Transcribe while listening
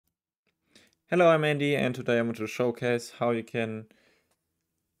Hello, I'm Andy, and today I'm going to showcase how you get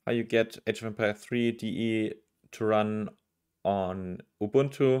Age of Empires 3 DE to run on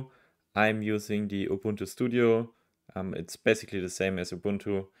Ubuntu. I'm using the Ubuntu Studio. It's basically the same as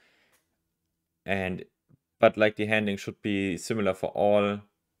Ubuntu, but like the handling should be similar for all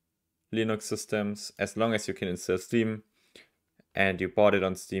Linux systems. As long as you can install Steam and you bought it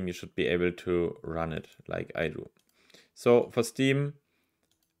on Steam, you should be able to run it like I do. So for Steam,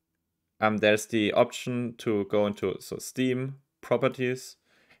 there's the option to go into Steam properties,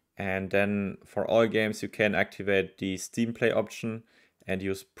 and then for all games you can activate the Steam Play option and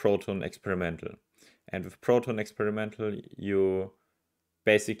use Proton Experimental. And with Proton Experimental, you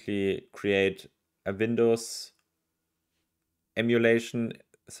basically create a Windows emulation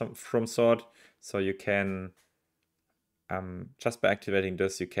from sort, so you can just by activating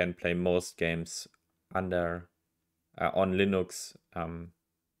this, you can play most games under on Linux,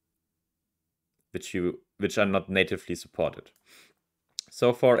 which are not natively supported.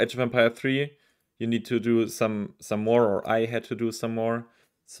 So for Age of Empires 3, you need to do some more, or I had to do some more.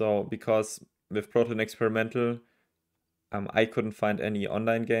 So because with Proton Experimental, I couldn't find any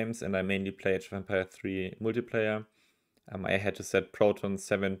online games, and I mainly play Age of Empires 3 multiplayer. I had to set Proton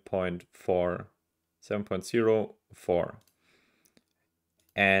 7.04.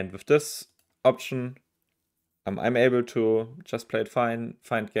 And with this option, I'm able to just play it fine,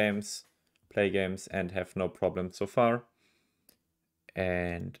 find games, play games, and have no problems so far.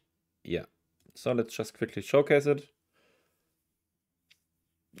 And yeah, so let's just quickly showcase it.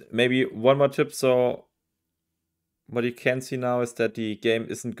 Maybe one more tip. So what you can see now is that the game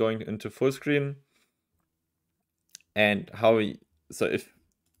isn't going into full screen. And so if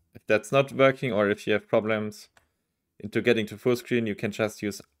that's not working, or if you have problems into getting to full screen, you can just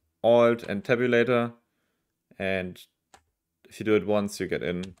use Alt and Tabulator. And if you do it once, you get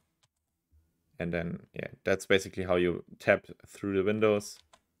in. And then, yeah, that's basically how you tab through the windows.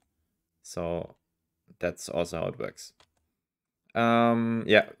 So that's also how it works.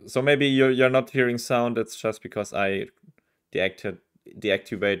 Yeah, so maybe you're not hearing sound. It's just because I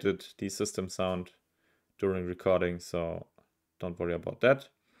deactivated the system sound during recording, so don't worry about that.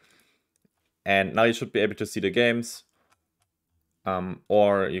 And now you should be able to see the games,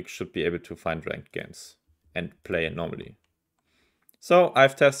 or you should be able to find ranked games and play it normally. So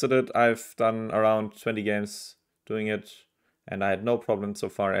I've tested it. I've done around 20 games doing it, and I had no problem so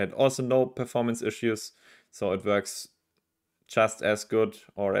far. I had also no performance issues, so it works just as good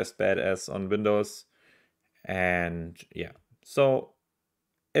or as bad as on Windows. And yeah, so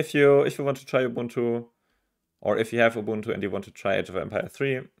if you want to try Ubuntu, or if you have Ubuntu and you want to try Age of Empires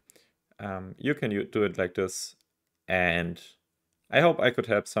 3, you can do it like this. And I hope I could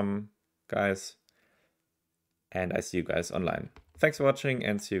help some guys. And I see you guys online. Thanks for watching,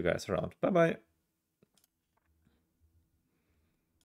 and see you guys around. Bye bye.